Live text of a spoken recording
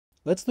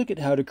Let's look at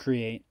how to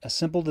create a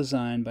simple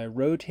design by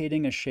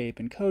rotating a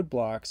shape in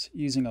Codeblocks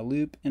using a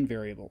loop and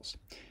variables.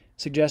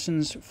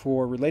 Suggestions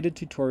for related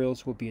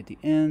tutorials will be at the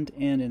end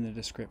and in the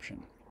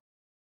description.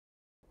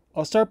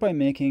 I'll start by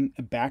making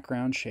a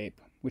background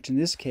shape, which in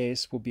this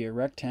case will be a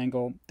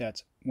rectangle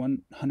that's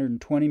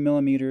 120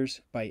 millimeters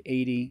by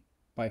 80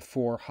 by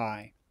 4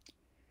 high.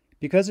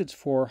 Because it's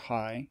 4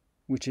 high,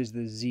 which is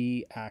the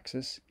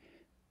z-axis,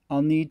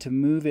 I'll need to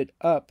move it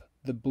up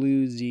the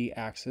blue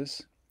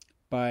z-axis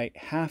by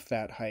half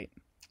that height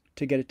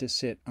to get it to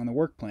sit on the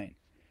work plane.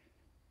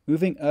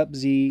 Moving up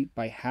z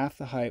by half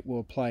the height will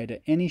apply to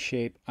any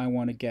shape I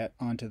want to get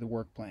onto the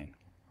work plane.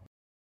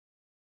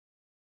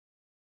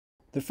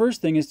 The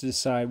first thing is to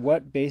decide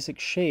what basic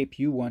shape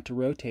you want to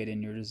rotate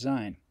in your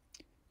design.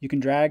 You can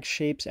drag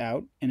shapes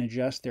out and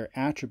adjust their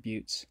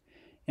attributes,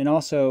 and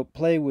also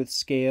play with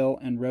scale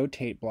and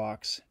rotate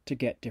blocks to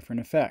get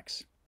different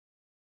effects.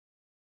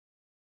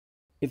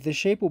 If the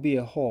shape will be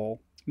a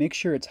hole, make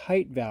sure its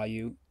height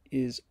value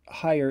is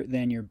higher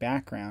than your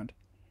background,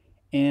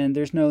 and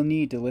there's no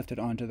need to lift it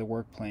onto the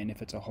work plane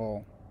if it's a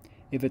hole.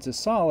 If it's a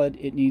solid,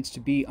 it needs to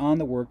be on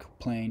the work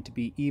plane to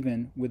be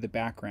even with the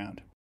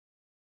background.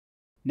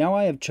 Now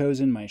I have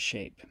chosen my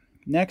shape.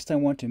 Next, I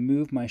want to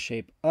move my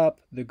shape up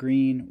the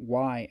green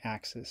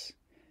y-axis.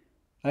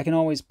 I can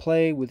always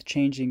play with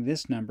changing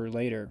this number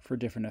later for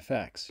different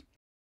effects.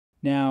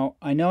 Now,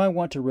 I know I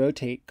want to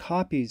rotate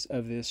copies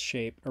of this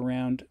shape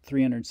around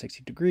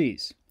 360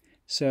 degrees,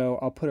 so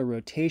I'll put a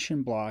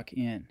rotation block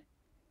in.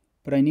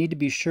 But I need to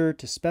be sure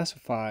to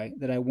specify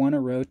that I want to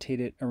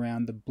rotate it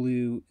around the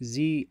blue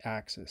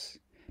z-axis.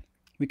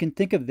 We can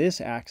think of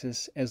this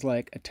axis as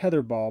like a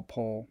tetherball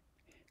pole.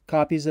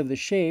 Copies of the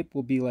shape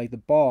will be like the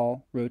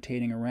ball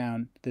rotating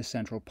around the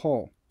central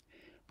pole.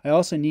 I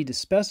also need to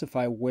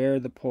specify where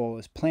the pole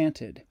is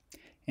planted,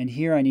 and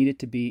here I need it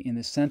to be in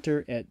the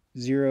center at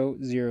 0,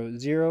 0,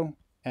 0,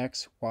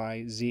 x,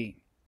 y, z.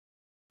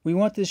 We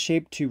want this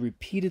shape to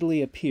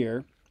repeatedly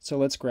appear, so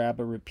let's grab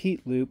a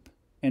repeat loop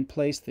and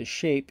place the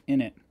shape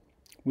in it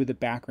with the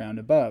background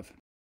above.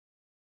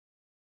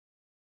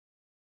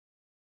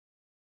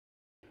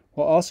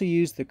 We'll also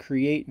use the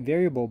create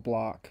variable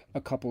block a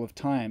couple of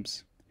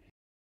times.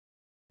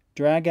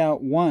 Drag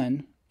out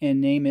one and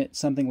name it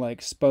something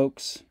like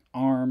spokes,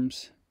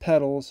 arms,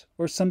 pedals,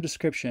 or some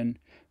description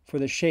for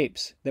the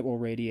shapes that will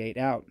radiate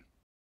out.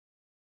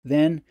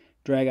 Then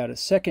drag out a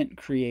second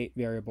create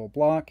variable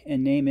block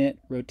and name it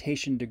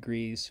rotation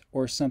degrees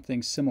or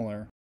something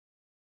similar.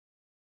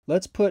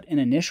 Let's put an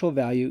initial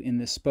value in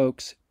the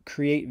spokes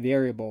create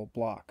variable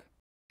block.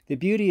 The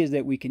beauty is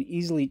that we can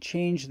easily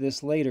change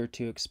this later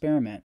to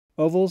experiment.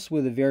 Ovals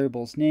with the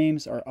variable's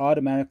names are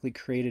automatically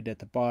created at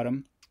the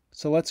bottom,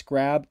 so let's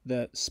grab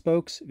the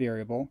spokes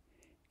variable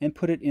and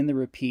put it in the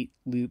repeat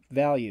loop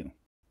value.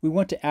 We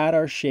want to add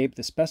our shape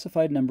the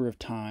specified number of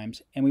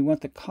times, and we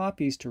want the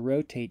copies to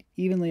rotate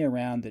evenly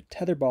around the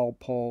tetherball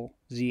pole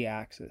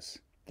z-axis.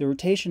 The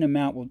rotation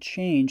amount will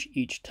change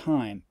each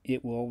time.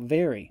 It will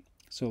vary.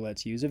 So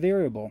let's use a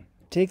variable.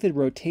 Take the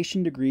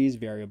rotation degrees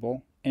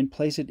variable and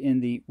place it in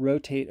the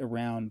rotate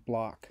around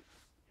block.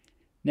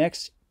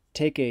 Next,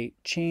 take a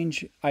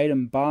change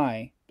item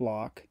by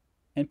block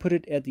and put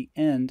it at the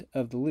end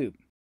of the loop.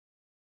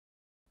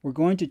 We're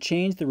going to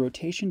change the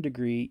rotation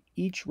degree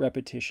each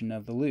repetition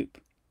of the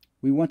loop.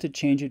 We want to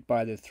change it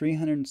by the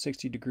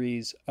 360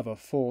 degrees of a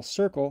full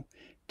circle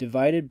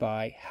divided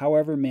by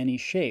however many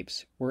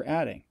shapes we're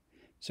adding.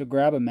 So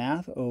grab a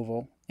math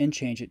oval and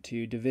change it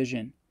to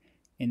division.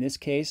 In this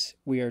case,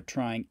 we are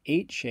trying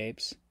 8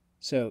 shapes,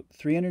 so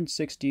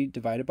 360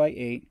 divided by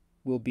 8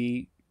 will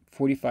be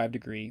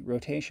 45-degree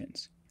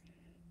rotations.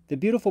 The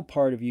beautiful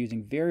part of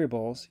using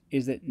variables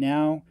is that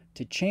now,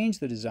 to change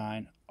the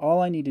design,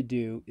 all I need to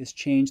do is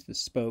change the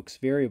spokes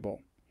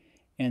variable.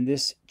 And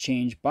this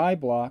change by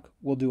block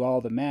will do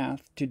all the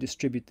math to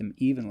distribute them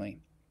evenly.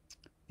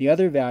 The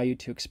other value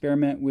to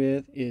experiment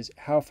with is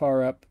how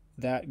far up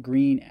that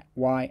green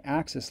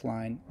y-axis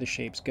line the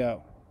shapes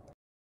go.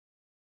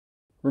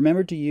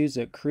 Remember to use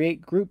a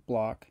create group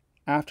block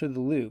after the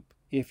loop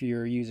if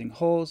you're using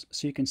holes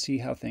so you can see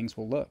how things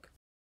will look.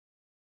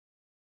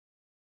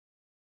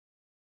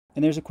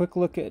 And there's a quick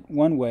look at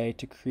one way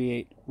to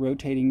create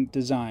rotating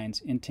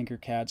designs in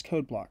Tinkercad's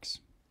Codeblocks.